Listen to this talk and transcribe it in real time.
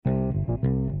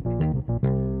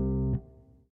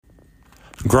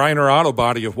Griner Auto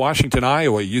Body of Washington,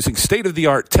 Iowa, using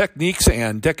state-of-the-art techniques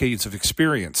and decades of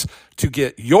experience to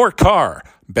get your car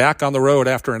back on the road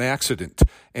after an accident.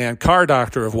 And Car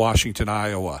Doctor of Washington,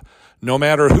 Iowa. No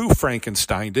matter who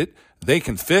Frankensteined it, they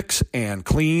can fix and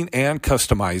clean and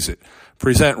customize it.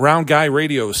 Present Round Guy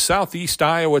Radio's Southeast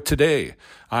Iowa Today.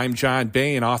 I'm John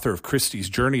Bain, author of Christie's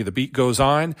Journey, The Beat Goes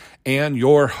On, and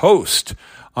your host.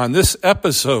 On this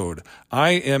episode,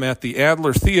 I am at the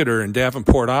Adler Theater in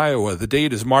Davenport, Iowa. The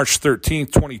date is March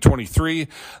 13th, 2023.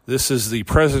 This is the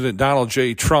President Donald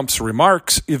J. Trump's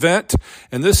Remarks event,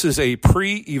 and this is a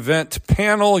pre-event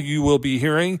panel you will be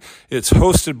hearing. It's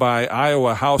hosted by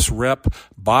Iowa House Rep.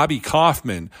 Bobby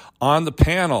Kaufmann. On the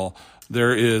panel,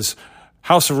 there is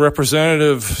House of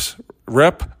Representatives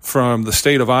Rep. From the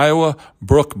state of Iowa,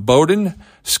 Brooke Boden,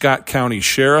 Scott County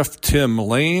Sheriff Tim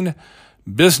Lane,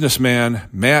 businessman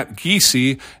Matt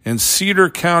Geesee, and Cedar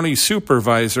County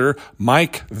Supervisor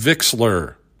Mike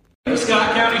Vixler.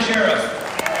 Scott County Sheriff.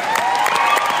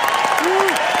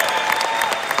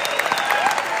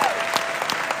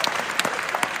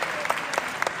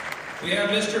 We have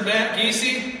Mr. Matt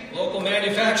Geesee, local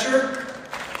manufacturer.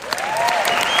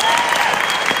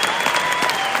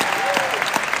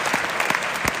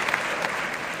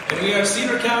 And we have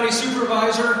Cedar County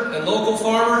Supervisor and local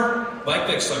farmer Mike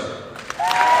Vixler.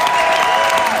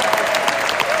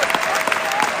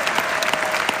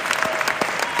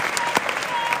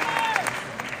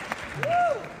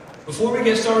 Before we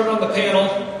get started on the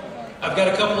panel, I've got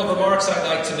a couple of remarks I'd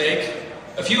like to make.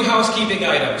 A few housekeeping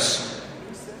items.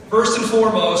 First and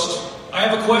foremost, I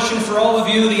have a question for all of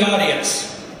you, the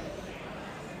audience.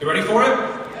 You ready for it?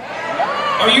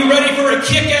 Are you ready for a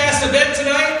kick-ass event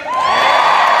tonight?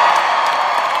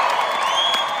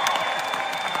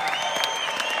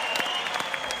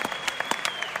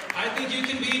 I think you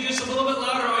can be just a little bit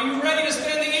louder. Are you ready to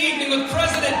spend the evening with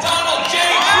President Donald J.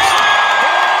 Trump?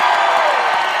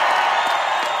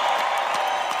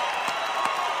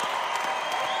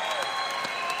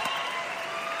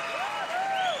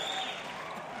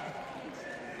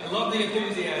 I love the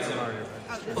enthusiasm.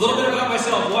 A little bit about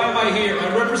myself. Why am I here?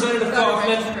 I'm Representative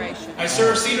Kaufmann. I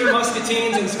serve Cedar,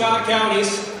 Muscatines, and Scott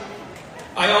counties.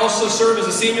 I also serve as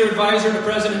a senior advisor to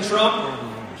President Trump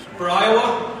for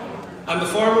Iowa. I'm a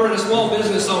farmer and a small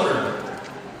business owner.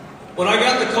 When I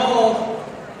got the call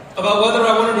about whether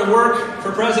I wanted to work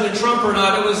for President Trump or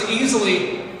not, it was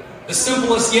easily the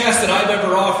simplest yes that I've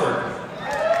ever offered.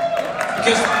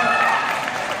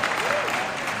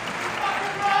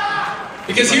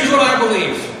 Because here's what I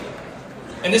believe,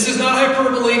 and this is not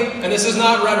hyperbole, and this is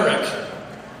not rhetoric,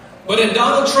 but in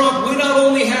Donald Trump, we not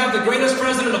only have the greatest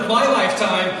president of my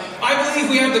lifetime, I believe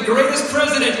we have the greatest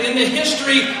president in the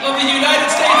history of the United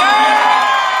States of America.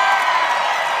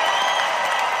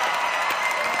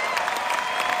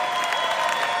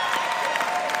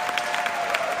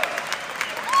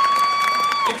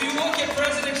 If you look at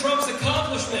President Trump's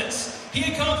accomplishments,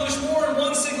 he accomplished more in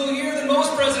one single year than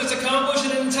most presidents accomplished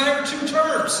in an entire 2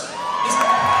 terms.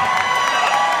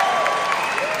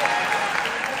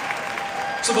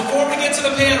 So before we get to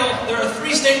the panel, there are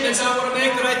 3 statements I want to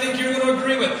make that I think you're going to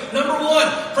agree with. Number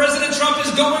 1, President Trump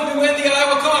is going to win the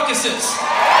Iowa caucuses.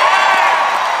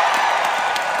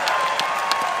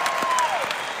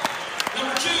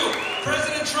 Number 2,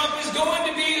 President Trump is going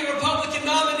to be the Republican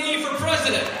nominee for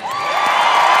president.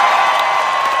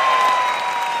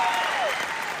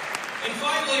 And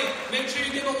finally, make sure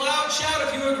you give a loud shout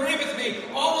if you agree with me.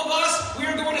 All of us, we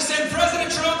are going to send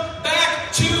President Trump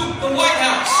back to the White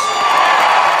House.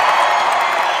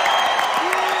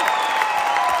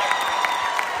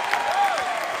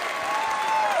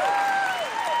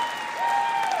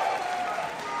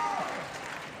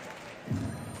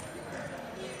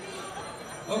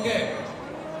 Okay.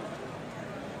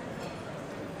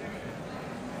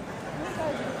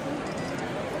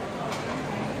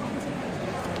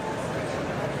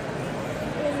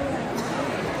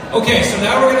 Okay, so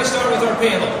now we're going to start with our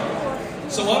panel.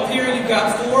 So up here you've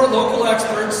got 4 local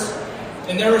experts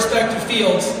in their respective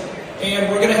fields,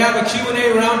 and we're going to have a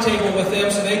Q&A roundtable with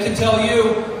them so they can tell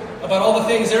you about all the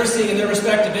things they're seeing in their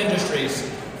respective industries.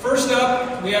 First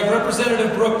up, we have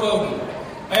Representative Brooke Boden.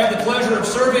 I have the pleasure of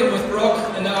serving with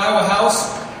Brooke in the Iowa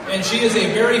House, and she is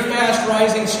a very fast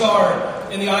rising star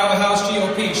in the Iowa House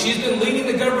GOP. She's been leading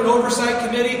the Government Oversight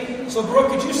Committee. So Brooke,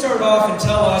 could you start off and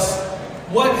tell us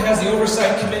what has the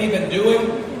Oversight Committee been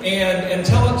doing, and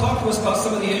talk to us about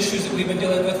some of the issues that we've been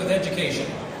dealing with education?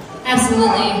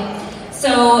 Absolutely.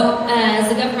 So as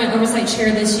the Government Oversight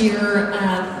Chair this year,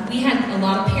 we had a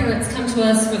lot of parents come to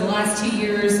us for the last 2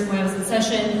 years when I was in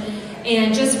session,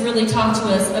 and just really talk to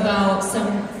us about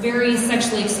some very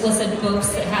sexually explicit books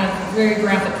that have very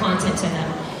graphic content in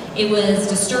them. It was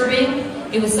disturbing.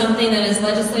 It was something that as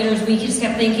legislators we just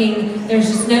kept thinking there's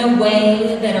just no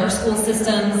way that our school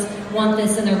systems want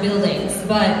this in their buildings.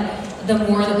 But the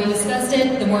more that we discussed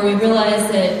it, the more we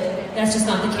realized that that's just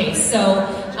not the case. So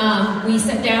we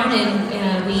sat down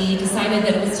and we decided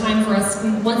that it was time for us,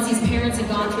 once these parents had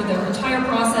gone through their entire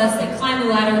process, they climbed the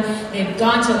ladder, they've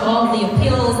gone to all the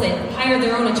appeals, they hired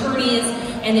their own attorneys,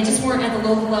 and they just weren't at the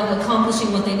local level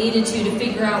accomplishing what they needed to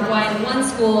figure out why in one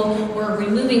school we're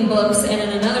removing books and in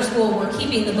another school we're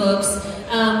keeping the books.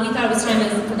 We thought it was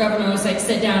time for Governor Osai to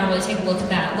sit down and really take a look at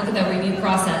that review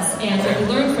process. And what we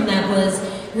learned from that was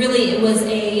really it was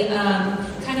a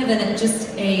kind of just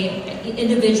a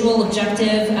individual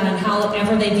objective on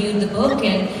however they viewed the book,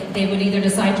 and they would either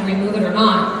decide to remove it or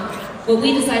not. What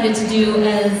we decided to do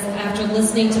is, after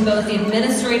listening to both the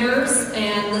administrators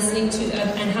and listening to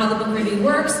and how the book review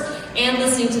works, and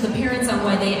listening to the parents on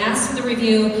why they asked for the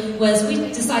review, was we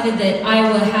decided that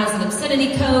Iowa has an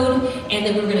obscenity code, and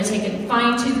that we're going to take a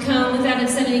fine-tooth comb with that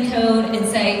obscenity code and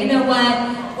say, you know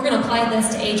what, we're going to apply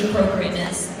this to age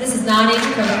appropriateness. This is not age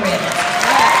appropriate.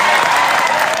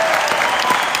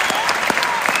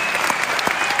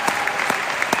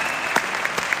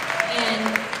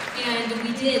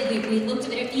 We looked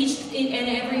at each and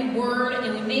every word,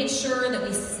 and we made sure that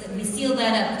we sealed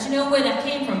that up. But you know where that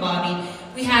came from, Bobby?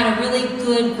 We had a really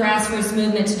good grassroots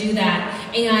movement to do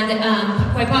that.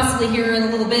 And quite possibly here in a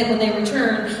little bit when they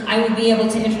return, I will be able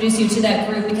to introduce you to that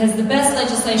group, because the best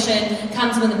legislation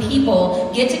comes when the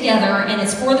people get together, and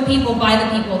it's for the people, by the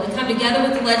people. They come together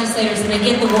with the legislators and they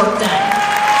get the work done.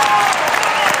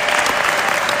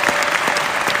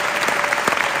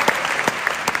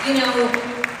 You know,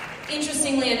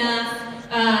 interestingly enough,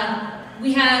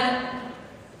 we had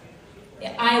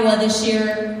Iowa this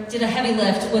year did a heavy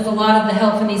lift with a lot of the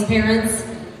help from these parents,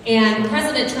 and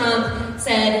President Trump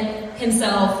said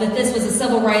himself that this was a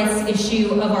civil rights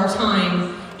issue of our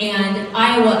time, and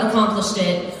Iowa accomplished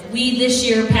it. We this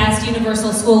year passed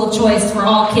universal school of choice for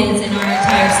all kids in our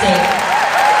entire state.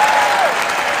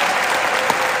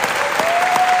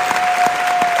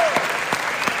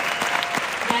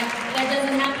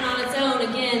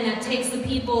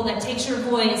 That takes your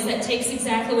voice, that takes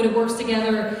exactly what it works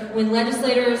together. When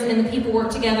legislators and the people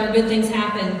work together, good things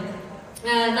happen.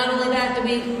 Not only that, did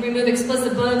we remove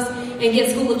explicit books and get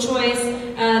school of choice.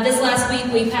 This last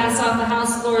week, we passed off the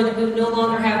House floor that we would no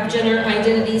longer have gender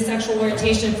identity, sexual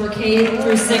orientation for K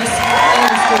through 6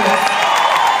 elementary schools.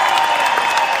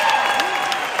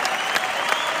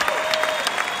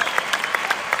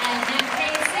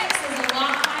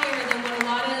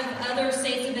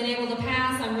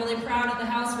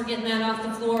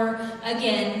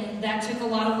 Again, that took a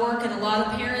lot of work and a lot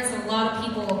of parents and a lot of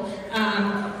people.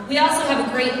 We also have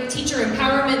a great teacher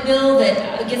empowerment bill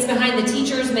that gets behind the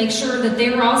teachers, makes sure that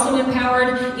they're also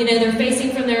empowered. You know, they're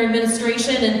facing from their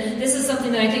administration, and this is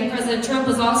something that I think President Trump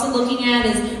was also looking at,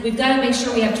 is we've got to make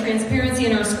sure we have transparency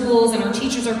in our schools and our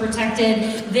teachers are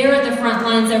protected. They're at the front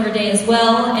lines every day as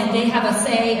well, and they have a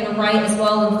say and a right as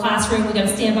well in the classroom. We've got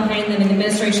to stand behind them, and the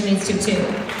administration needs to too.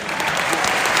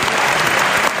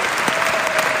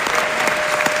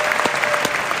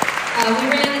 We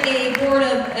ran a Board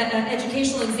of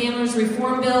Educational Examiners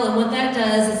reform bill, and what that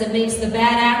does is it makes the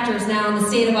bad actors now in the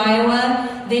state of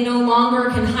Iowa, they no longer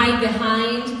can hide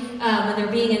behind when they're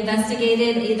being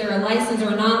investigated, either a licensed or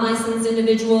a non-licensed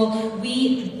individual.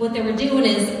 What they were doing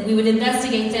is we would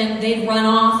investigate them, they'd run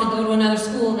off and go to another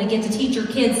school, and they get to teach your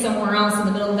kids somewhere else in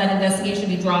the middle of that investigation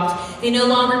be dropped. They no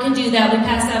longer can do that. We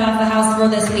passed that off the House floor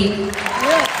this week.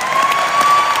 Yeah.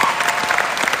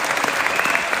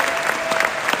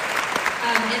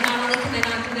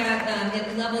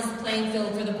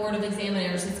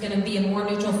 Going to be a more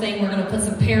neutral thing. We're going to put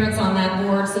some parents on that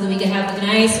board so that we can have a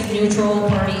nice neutral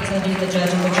party to do the judge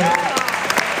and the jury.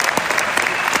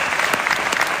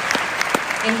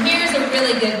 And here's a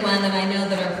really good one that I know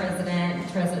that our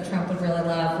President Trump would really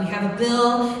love. We have a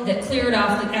bill that cleared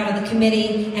out of the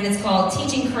committee, and it's called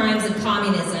Teaching Crimes of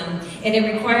Communism. And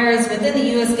it requires within the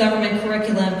U.S. government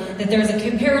curriculum that there's a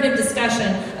comparative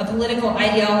discussion of political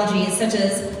ideologies such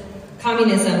as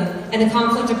communism and the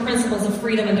conflict of principles of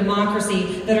freedom and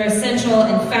democracy that are essential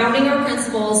in founding our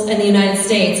principles in the United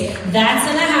States. That's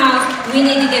in the House. We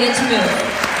need to get it to move.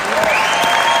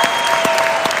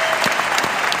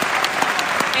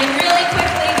 And really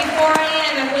quickly, before I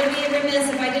end, I would be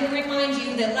remiss if I didn't remind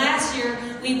you that last year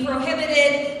we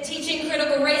prohibited teaching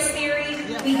critical race theory.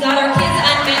 We got our kids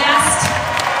unmasked.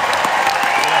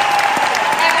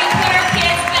 And we put our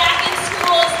kids back in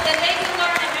school so that they can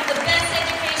learn and have the best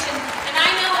education. And I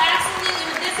know absolutely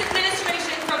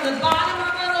from the bottom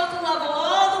of our local level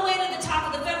all the way to the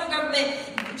top of the federal government.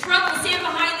 Trump will stand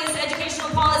behind this educational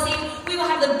policy. We will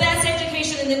have the best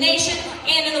education in the nation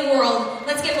and in the world.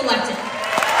 Let's get him elected.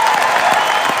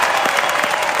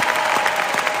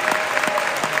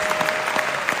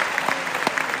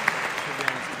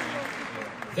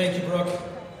 Thank you, Brooke.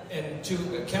 And to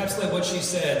encapsulate what she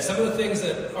said, some of the things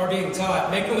that are being taught,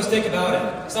 make no mistake about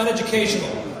it, it's not educational.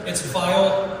 It's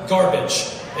vile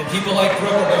garbage. And people like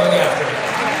Brooke are going after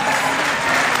it.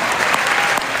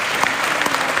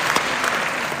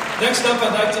 Next up,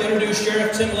 I'd like to introduce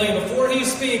Sheriff Tim Lane. Before he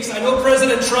speaks, I know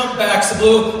President Trump backs the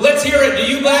blue. Let's hear it. Do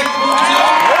you back the blue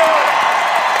too?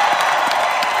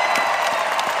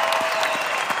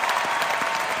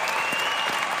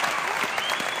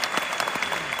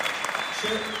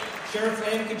 Sheriff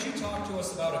Lane, could you talk to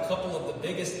us about a couple of the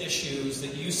biggest issues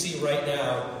that you see right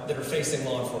now that are facing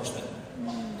law enforcement?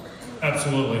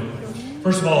 Absolutely.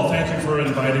 First of all, thank you for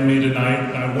inviting me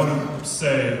tonight. I want to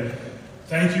say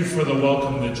thank you for the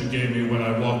welcome that you gave me when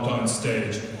I walked on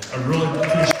stage. I really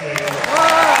appreciate it.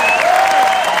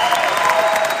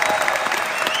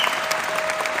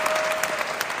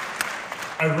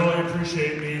 I really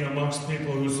appreciate being amongst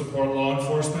people who support law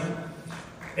enforcement.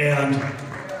 And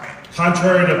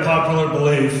contrary to popular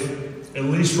belief, at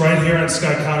least right here in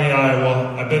Scott County,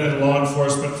 Iowa, I've been in law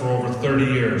enforcement for over 30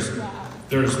 years.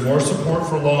 There's more support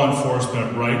for law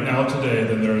enforcement right now today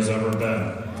than there has ever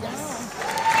been.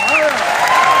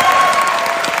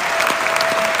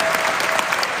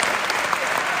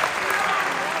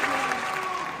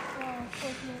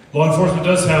 Law enforcement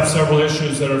does have several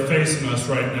issues that are facing us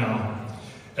right now.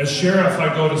 As sheriff,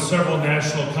 I go to several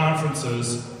national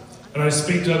conferences, and I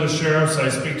speak to other sheriffs, I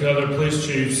speak to other police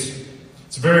chiefs.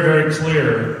 It's very, very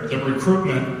clear that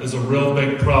recruitment is a real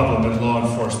big problem in law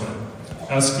enforcement.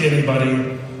 Ask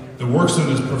anybody that works in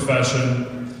this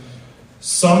profession.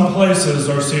 Some places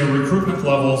are seeing recruitment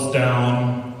levels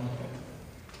down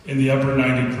in the upper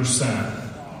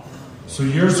 90%. So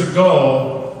years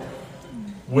ago,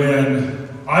 when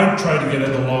I tried to get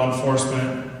into law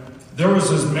enforcement, there was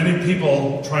as many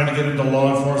people trying to get into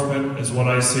law enforcement as what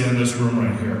I see in this room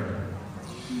right here.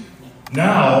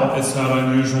 Now, it's not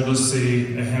unusual to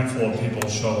see a handful of people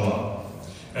show up,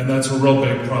 and that's a real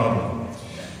big problem.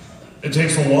 It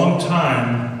takes a long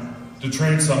time to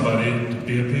train somebody to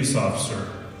be a peace officer.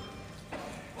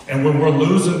 And when we're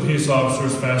losing peace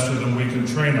officers faster than we can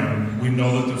train them, we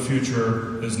know that the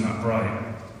future is not bright.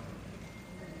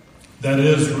 That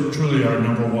is truly our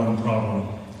number one problem.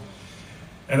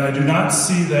 And I do not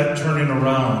see that turning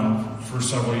around for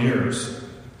several years.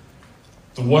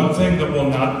 The one thing that will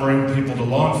not bring people to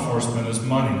law enforcement is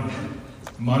money.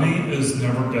 Money has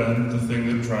never been the thing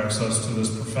that attracts us to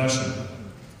this profession.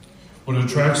 What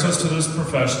attracts us to this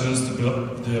profession is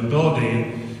the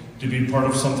ability to be part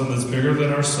of something that's bigger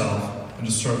than ourselves and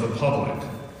to serve the public.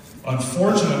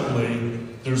 Unfortunately,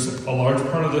 there's a large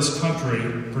part of this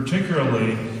country,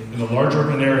 particularly in the large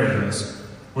urban areas,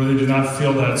 where they do not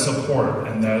feel that support,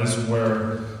 and that is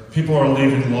where people are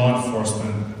leaving law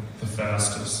enforcement the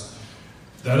fastest.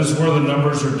 That is where the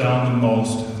numbers are down the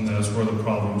most, and that is where the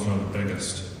problems are the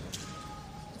biggest.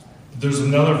 There's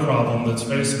another problem that's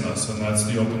facing us, and that's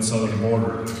the open southern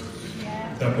border.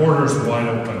 That border is wide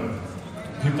open.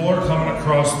 People are coming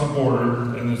across the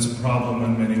border, and it's a problem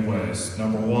in many ways.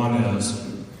 Number one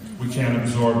is we can't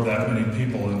absorb that many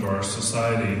people into our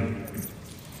society.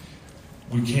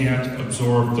 We can't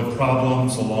absorb the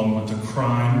problems along with the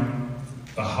crime,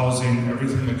 the housing,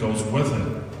 everything that goes with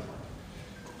it.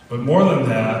 But more than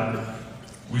that,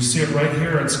 we see it right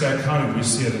here in Scott County. We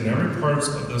see it in every part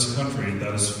of this country.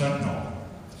 That is fentanyl.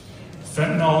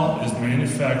 Fentanyl is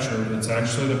manufactured. It's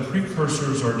actually the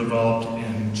precursors are developed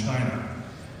in China.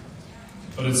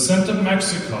 But it's sent to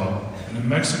Mexico. And in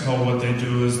Mexico, what they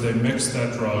do is they mix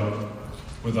that drug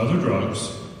with other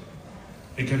drugs.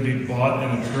 It can be bought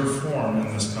in a pure form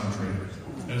in this country.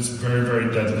 And it's very,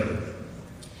 very deadly.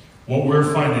 What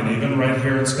we're finding, even right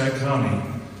here in Scott County,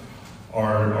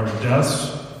 are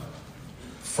deaths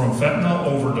from fentanyl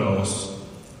overdose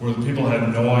where the people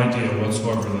had no idea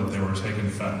whatsoever that they were taking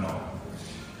fentanyl.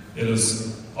 It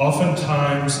is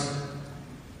oftentimes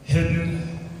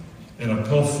hidden in a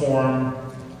pill form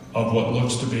of what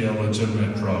looks to be a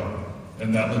legitimate drug.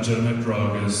 And that legitimate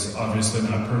drug is obviously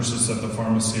not purchased at the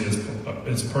pharmacy,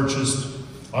 it's purchased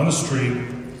on the street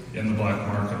in the black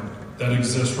market. That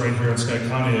exists right here in Scott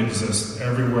County, it exists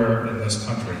everywhere in this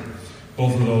country.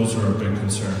 Both of those are a big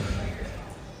concern.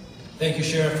 Thank you,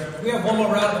 Sheriff. We have one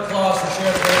more round of applause for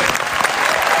Sheriff Bain.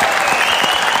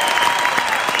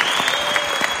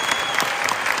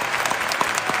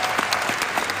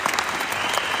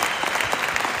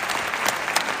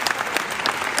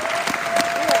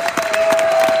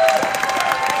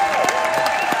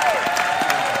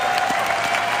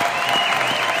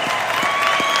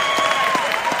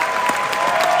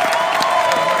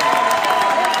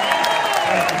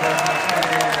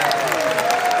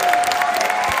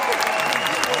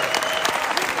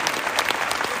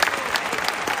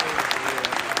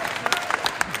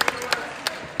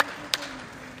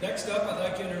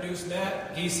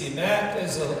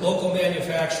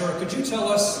 tell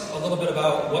us a little bit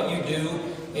about what you do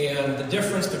and the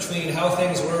difference between how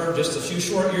things were just a few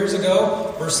short years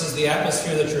ago versus the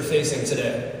atmosphere that you're facing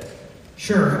today?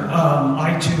 Sure.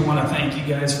 I too want to thank you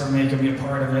guys for making me a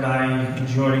part of it. I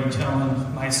enjoy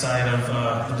telling my side of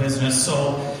the business.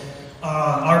 So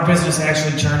our business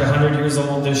actually turned 100 years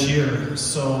old this year.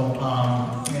 So,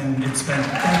 and it's been...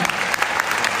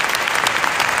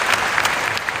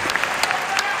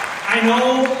 I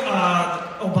know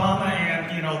Obama and,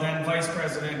 then Vice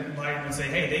President Biden would say,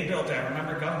 hey, they built that.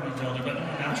 Remember, government built it, but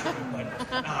not true. But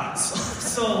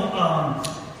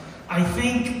I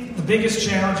think the biggest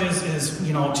challenges is,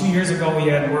 2 years ago we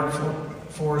had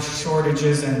workforce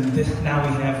shortages, and now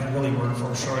we have really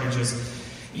workforce shortages.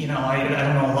 I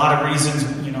don't know, a lot of reasons.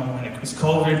 When it was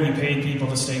COVID, we paid people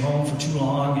to stay home for too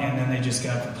long, and then they just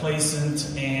got complacent.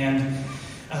 And,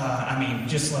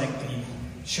 just like the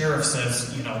sheriff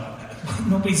says,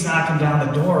 nobody's knocking down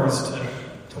the doors to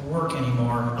work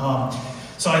anymore.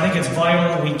 So I think it's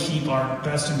vital we keep our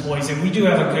best employees, and we do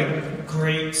have a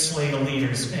great slate of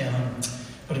leaders.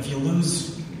 But if you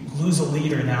lose a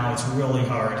leader now, it's really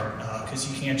hard because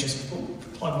you can't just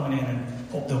plug one in and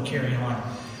hope they'll carry on.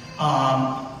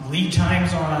 Lead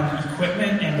times on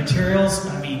equipment and materials.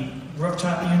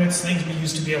 Rooftop units, things we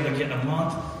used to be able to get in a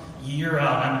month, year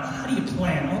out. How do you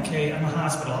plan? Okay, I'm a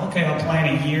hospital. Okay, I'll plan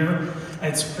a year.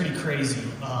 It's pretty crazy.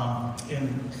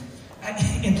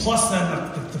 And plus, then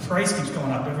the price keeps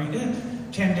going up every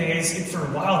 10 days. For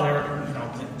a while there,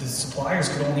 the suppliers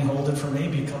could only hold it for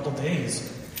maybe a couple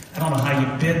days. I don't know how you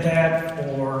bid that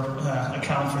or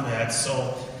account for that.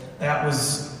 So that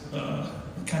was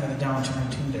kind of the downturn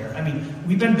too there.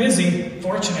 We've been busy,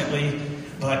 fortunately,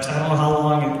 but I don't know how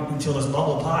long until this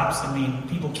bubble pops.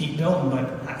 People keep building, but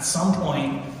at some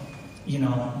point,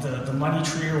 the money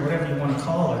tree or whatever you want to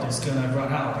call it is going to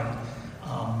run out. And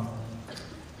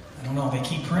I don't know, they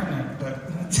keep printing it, but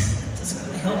it doesn't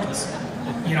really help us.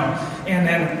 And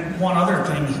then one other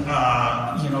thing, he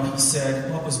said,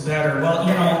 what was better? Well,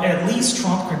 at least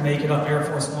Trump could make it up Air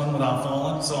Force One without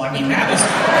falling. So, that was,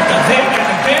 at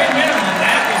the bare minimum,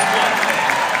 that was one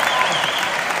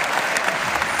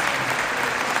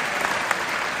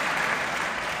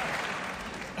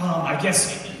thing. I guess,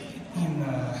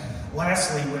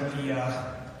 lastly, with the,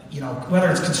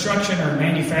 whether it's construction or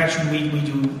manufacturing, we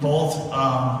do both.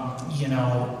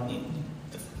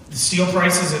 The steel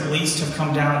prices at least have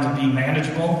come down to be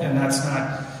manageable, and that's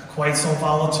not quite so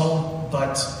volatile.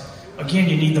 But again,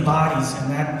 you need the bodies,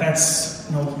 and that's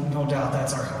no doubt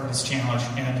that's our hardest challenge.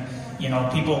 And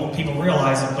people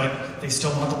realize it, but they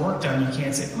still want the work done. You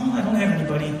can't say, "Oh, I don't have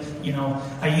anybody."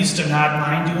 I used to not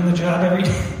mind doing the job every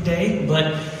day,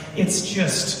 but it's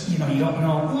just you don't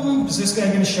know. Is this guy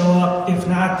going to show up? If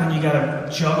not, then you got to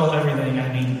juggle everything.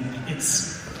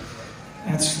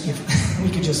 If we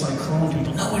could just clone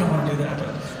people. No, we don't want to do that.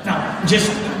 But no, just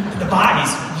the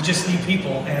bodies. You just need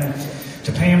people, and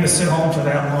to pay them to sit home for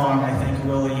that long, I think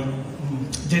really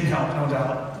didn't help, no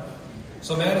doubt.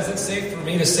 So, Matt, is it safe for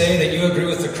me to say that you agree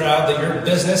with the crowd that your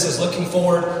business is looking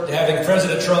forward to having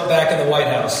President Trump back in the White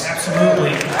House?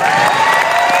 Absolutely.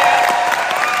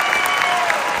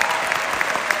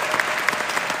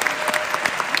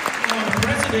 The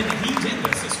president, he did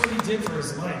this. That's what he did for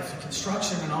his life,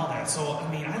 construction and all that. So,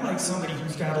 I like somebody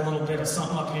who's got a little bit of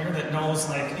something up here that knows,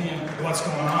 what's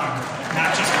going on.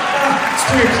 Not just, it's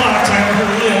 3 o'clock, time to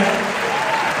live.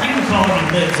 He didn't call him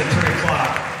he lives at 3 o'clock.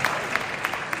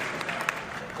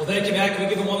 Well, thank you, Matt. Can we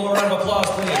give him one more round of applause,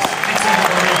 please? Thanks,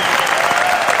 everybody.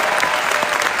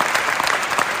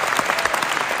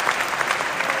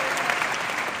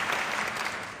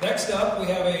 Next up, we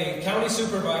have a county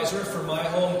supervisor from my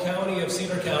home county of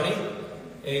Cedar County,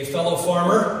 a fellow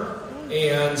farmer,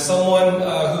 and someone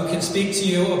who can speak to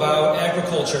you about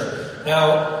agriculture.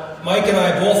 Now, Mike and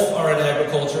I both are in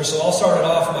agriculture, so I'll start it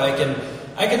off, Mike. And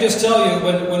I can just tell you,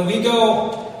 when we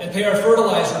go and pay our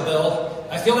fertilizer bill,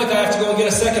 I feel like I have to go and get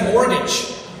a second mortgage.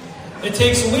 It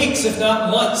takes weeks, if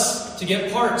not months, to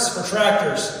get parts for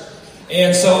tractors.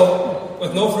 And so,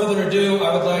 with no further ado,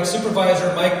 I would like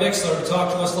Supervisor Mike Vixler to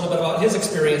talk to us a little bit about his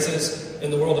experiences in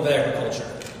the world of agriculture.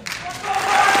 Thanks,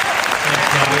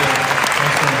 Bobby.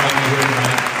 Thanks for inviting me here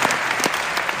tonight.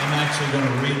 I'm actually going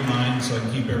to read mine so I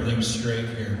can keep everything straight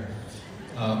here.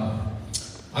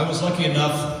 I was lucky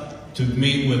enough to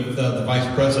meet with the Vice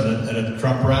President at a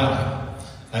Trump rally.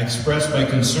 I expressed my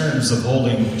concerns of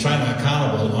holding China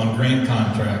accountable on grain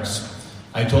contracts.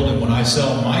 I told him when I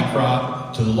sell my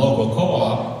crop to the local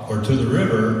co-op or to the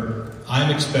river, I'm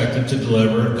expected to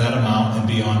deliver that amount and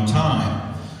be on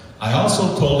time. I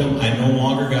also told him I no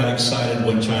longer got excited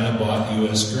when China bought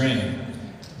U.S. grain,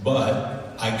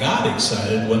 but I got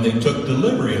excited when they took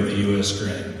delivery of the U.S.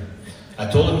 grain. I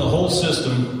told him the whole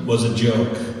system was a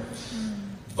joke.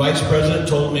 Vice President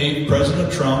told me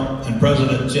President Trump and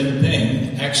President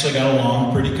Jinping actually got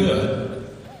along pretty good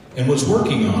and was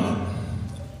working on it.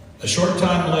 A short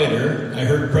time later, I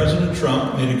heard President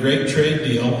Trump made a great trade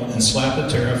deal and slapped a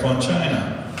tariff on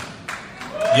China.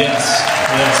 Yes.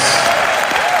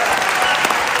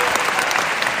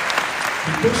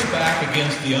 He pushed back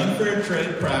against the unfair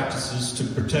trade practices to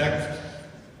protect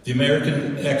the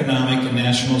American economic and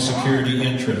national security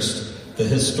interest. The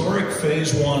historic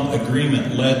Phase 1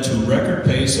 agreement led to a record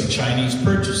pace of Chinese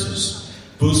purchases,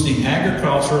 boosting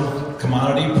agricultural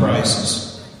commodity prices.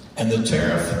 And the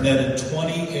tariff netted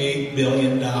 $28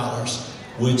 billion,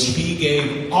 which he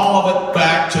gave all of it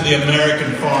back to the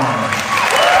American farmer.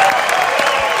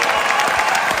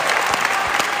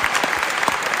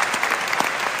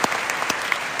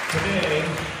 Today,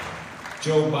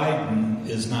 Joe Biden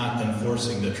is not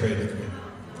enforcing the trade agreement.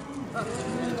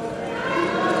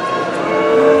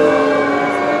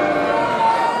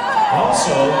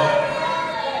 Also,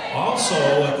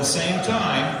 at the same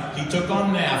time, he took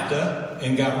on NAFTA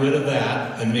and got rid of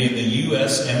that and made the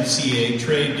USMCA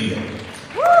trade deal.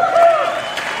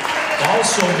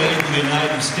 Also made the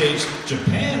United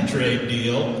States-Japan trade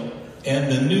deal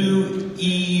and the new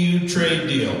EU trade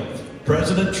deal.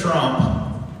 President Trump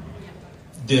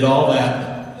did all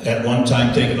that at one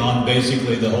time, taking on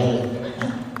basically the whole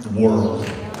world.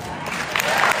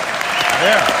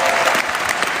 Yeah.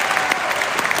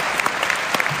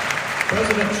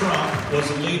 President Trump was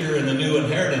a leader in the new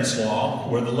inheritance law,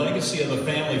 where the legacy of the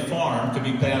family farm could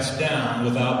be passed down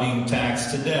without being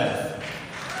taxed to death.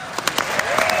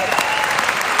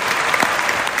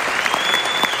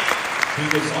 He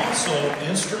was also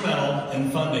instrumental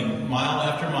in funding mile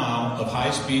after mile of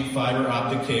high-speed fiber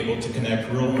optic cable to connect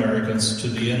rural Americans to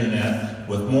the internet,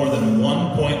 with more than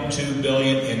 $1.2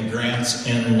 billion in grants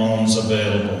and loans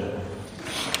available.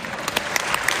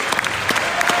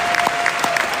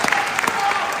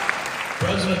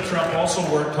 President Trump also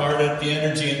worked hard at the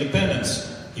energy independence.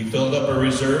 He filled up our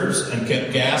reserves and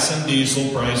kept gas and diesel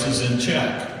prices in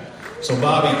check. So,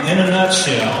 Bobby, in a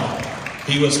nutshell,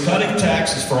 he was cutting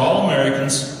taxes for all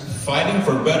Americans, fighting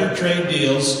for better trade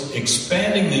deals,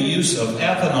 expanding the use of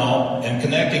ethanol, and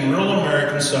connecting rural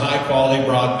Americans to high-quality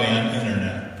broadband internet.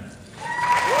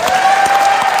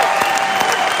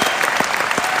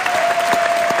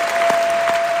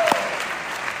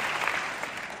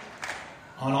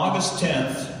 On August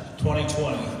 10th,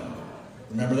 2020,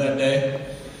 remember that day?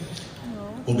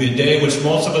 Will be a day which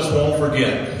most of us won't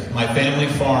forget. My family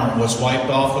farm was wiped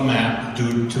off the map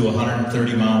due to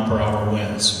 130-mile-per-hour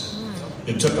winds.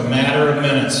 It took a matter of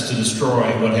minutes to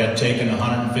destroy what had taken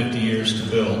 150 years to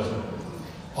build.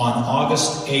 On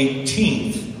August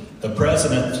 18th, the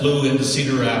president flew into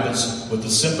Cedar Rapids with a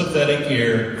sympathetic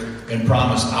ear and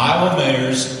promised Iowa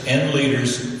mayors and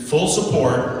leaders full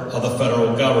support of the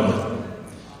federal government.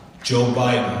 Joe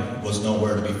Biden was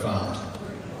nowhere to be found.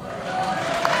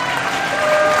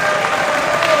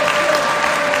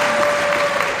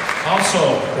 Also,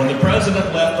 when the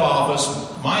president left office,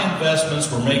 my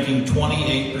investments were making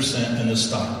 28% in the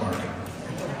stock market.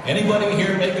 Anybody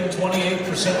here making 28%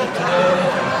 today?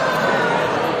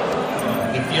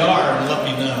 If you are, let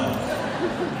me know.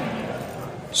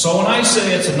 So when I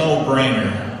say it's a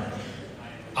no-brainer,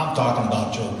 I'm talking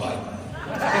about Joe Biden.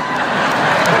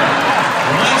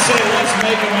 When I say let's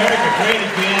make America great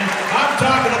again, I'm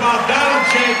talking about Donald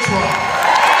J. Trump.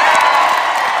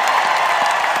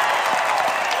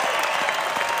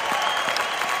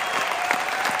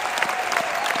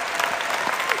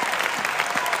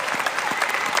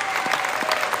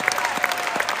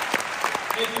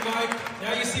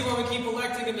 Now you see why we keep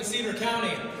electing him in Cedar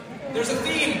County. There's a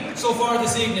theme so far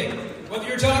this evening. Whether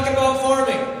you're talking about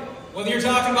farming, whether you're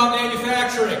talking about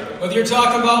manufacturing, whether you're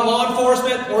talking about law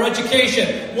enforcement or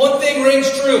education, one thing rings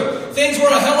true. Things were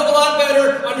a hell of a lot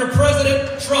better under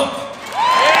President Trump.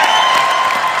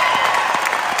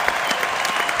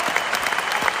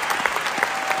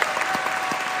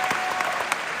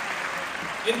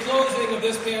 In closing of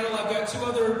this panel, I've got two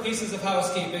other pieces of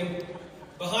housekeeping.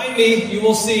 Behind me, you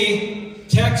will see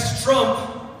text Trump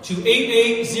to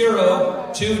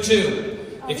 88022.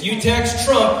 If you text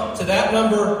Trump to that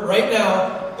number right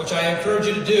now, which I encourage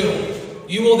you to do,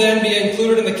 you will then be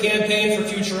included in the campaign for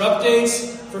future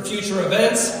updates, for future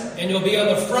events, and you'll be on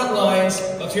the front lines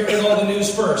of hearing all the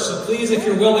news first. So please, if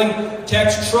you're willing,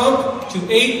 text Trump to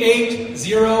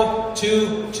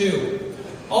 88022.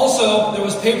 Also, there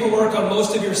was paperwork on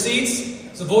most of your seats.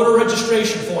 It's a voter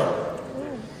registration form.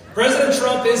 President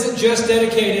Trump isn't just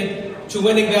dedicated to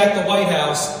winning back the White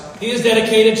House. He is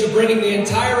dedicated to bringing the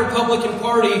entire Republican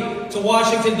Party to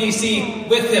Washington, D.C.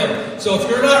 with him. So if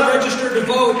you're not registered to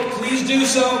vote, please do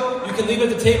so. You can leave it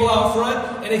at the table out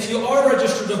front. And if you are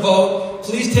registered to vote,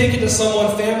 please take it to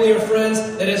someone, family or friends,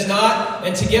 that is not.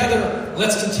 And together,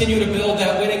 let's continue to build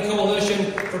that winning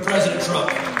coalition for President Trump.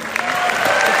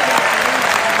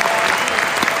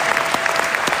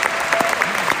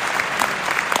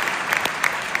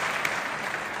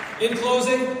 In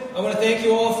closing, I want to thank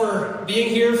you all for being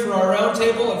here for our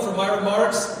roundtable and for my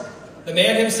remarks. The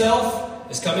man himself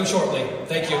is coming shortly.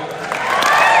 Thank you.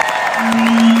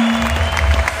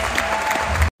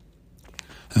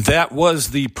 That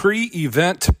was the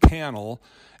pre-event panel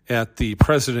at the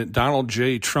President Donald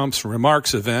J. Trump's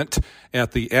remarks event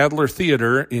at the Adler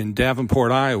Theater in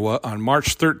Davenport, Iowa on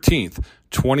March 13th,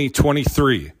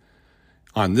 2023.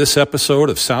 On this episode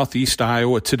of Southeast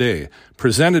Iowa Today,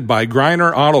 presented by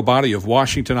Greiner Auto Body of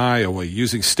Washington, Iowa,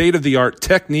 using state-of-the-art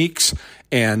techniques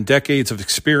and decades of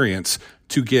experience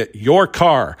to get your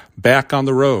car back on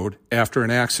the road after an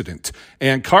accident,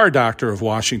 and Car Doctor of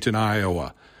Washington,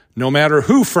 Iowa. No matter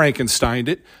who Frankensteined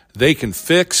it, they can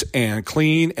fix and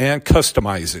clean and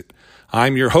customize it.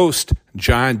 I'm your host,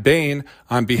 John Bain,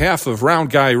 on behalf of Round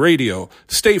Guy Radio.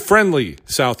 Stay friendly,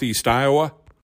 Southeast Iowa.